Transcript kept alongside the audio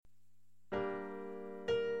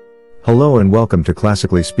Hello and welcome to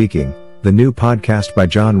Classically Speaking, the new podcast by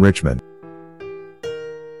John Richmond.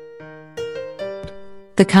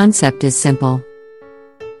 The concept is simple.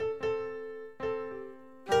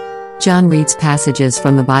 John reads passages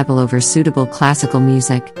from the Bible over suitable classical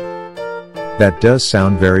music. That does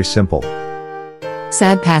sound very simple.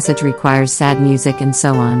 Sad passage requires sad music and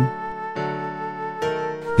so on.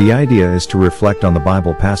 The idea is to reflect on the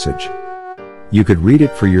Bible passage. You could read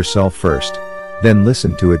it for yourself first, then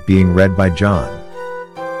listen to it being read by John.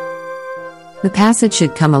 The passage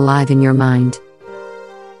should come alive in your mind.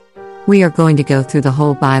 We are going to go through the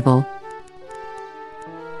whole Bible.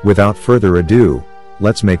 Without further ado,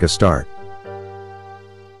 let's make a start.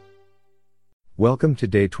 Welcome to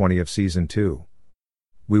day 20 of season 2.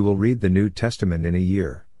 We will read the New Testament in a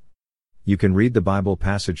year. You can read the Bible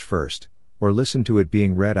passage first, or listen to it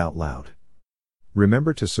being read out loud.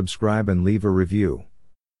 Remember to subscribe and leave a review.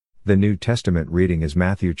 The New Testament reading is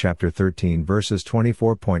Matthew chapter 13 verses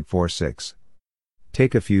 24.46.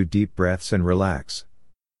 Take a few deep breaths and relax.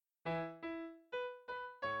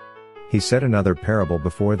 He said another parable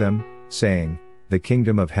before them, saying, "The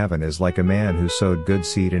kingdom of heaven is like a man who sowed good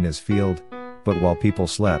seed in his field, but while people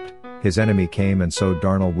slept, his enemy came and sowed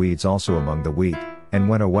darnel weeds also among the wheat, and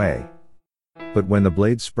went away. But when the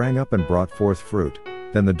blades sprang up and brought forth fruit,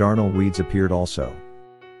 then the darnel weeds appeared also.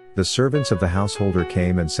 The servants of the householder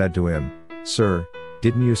came and said to him, 'Sir,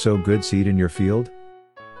 didn't you sow good seed in your field?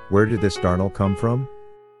 Where did this darnel come from?'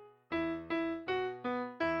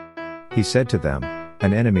 He said to them,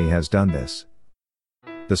 'An enemy has done this.'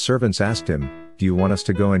 The servants asked him, 'Do you want us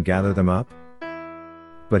to go and gather them up?'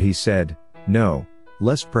 But he said, 'No,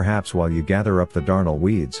 lest perhaps while you gather up the darnel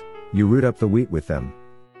weeds, you root up the wheat with them.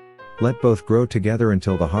 Let both grow together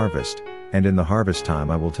until the harvest, and in the harvest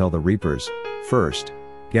time I will tell the reapers, first,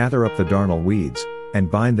 gather up the darnel weeds, and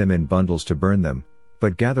bind them in bundles to burn them,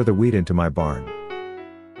 but gather the wheat into my barn.'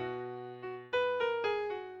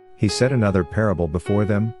 He said another parable before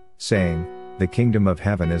them, saying, 'The kingdom of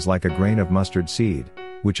heaven is like a grain of mustard seed,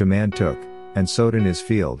 which a man took, and sowed in his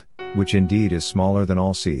field, which indeed is smaller than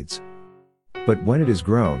all seeds. But when it is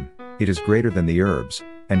grown, it is greater than the herbs,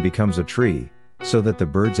 and becomes a tree, so that the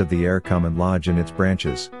birds of the air come and lodge in its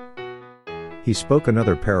branches.' He spoke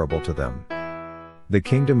another parable to them. 'The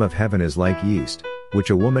kingdom of heaven is like yeast, which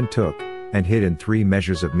a woman took, and hid in 3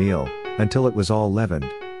 measures of meal, until it was all leavened.'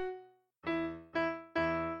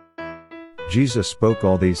 Jesus spoke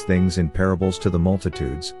all these things in parables to the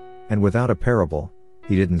multitudes, and without a parable,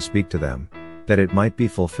 he didn't speak to them, that it might be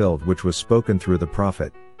fulfilled which was spoken through the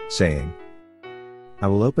prophet, saying, 'I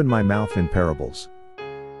will open my mouth in parables.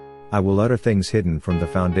 I will utter things hidden from the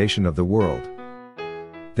foundation of the world.'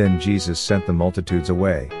 Then Jesus sent the multitudes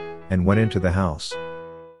away, and went into the house.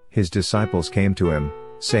 His disciples came to him,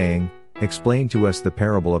 saying, 'Explain to us the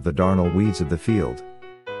parable of the darnel weeds of the field.'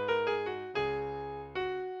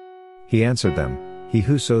 He answered them, 'He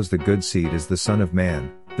who sows the good seed is the Son of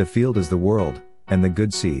Man, the field is the world, and the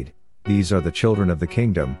good seed, these are the children of the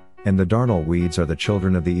kingdom, and the darnel weeds are the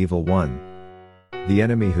children of the evil one. The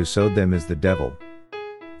enemy who sowed them is the devil.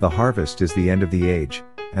 The harvest is the end of the age,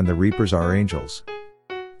 and the reapers are angels.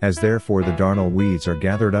 As therefore the darnel weeds are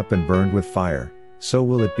gathered up and burned with fire, so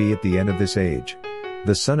will it be at the end of this age.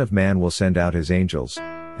 The Son of Man will send out his angels,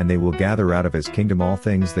 and they will gather out of his kingdom all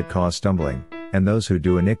things that cause stumbling, and those who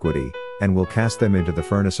do iniquity, and will cast them into the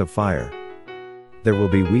furnace of fire. There will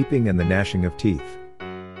be weeping and the gnashing of teeth.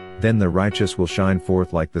 Then the righteous will shine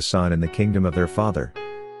forth like the sun in the kingdom of their Father.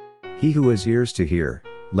 He who has ears to hear,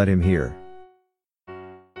 let him hear.'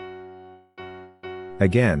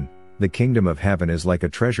 Again, the kingdom of heaven is like a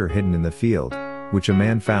treasure hidden in the field, which a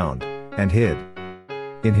man found, and hid.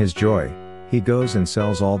 In his joy, he goes and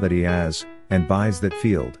sells all that he has, and buys that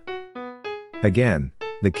field. Again,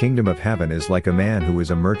 the kingdom of heaven is like a man who is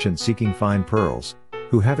a merchant seeking fine pearls,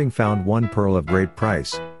 who having found one pearl of great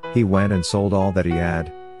price, he went and sold all that he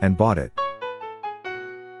had, and bought it."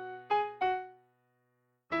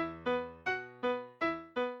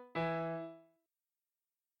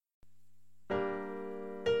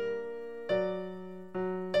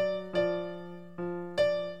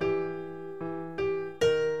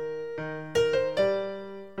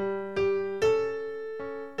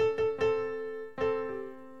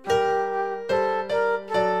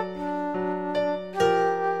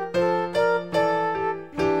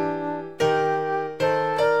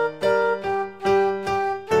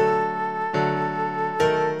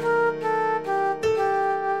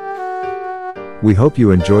 We hope you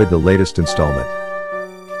enjoyed the latest installment.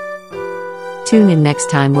 Tune in next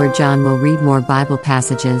time where John will read more Bible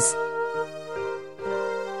passages.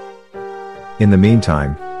 In the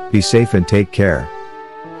meantime, be safe and take care.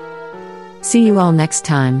 See you all next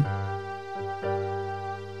time.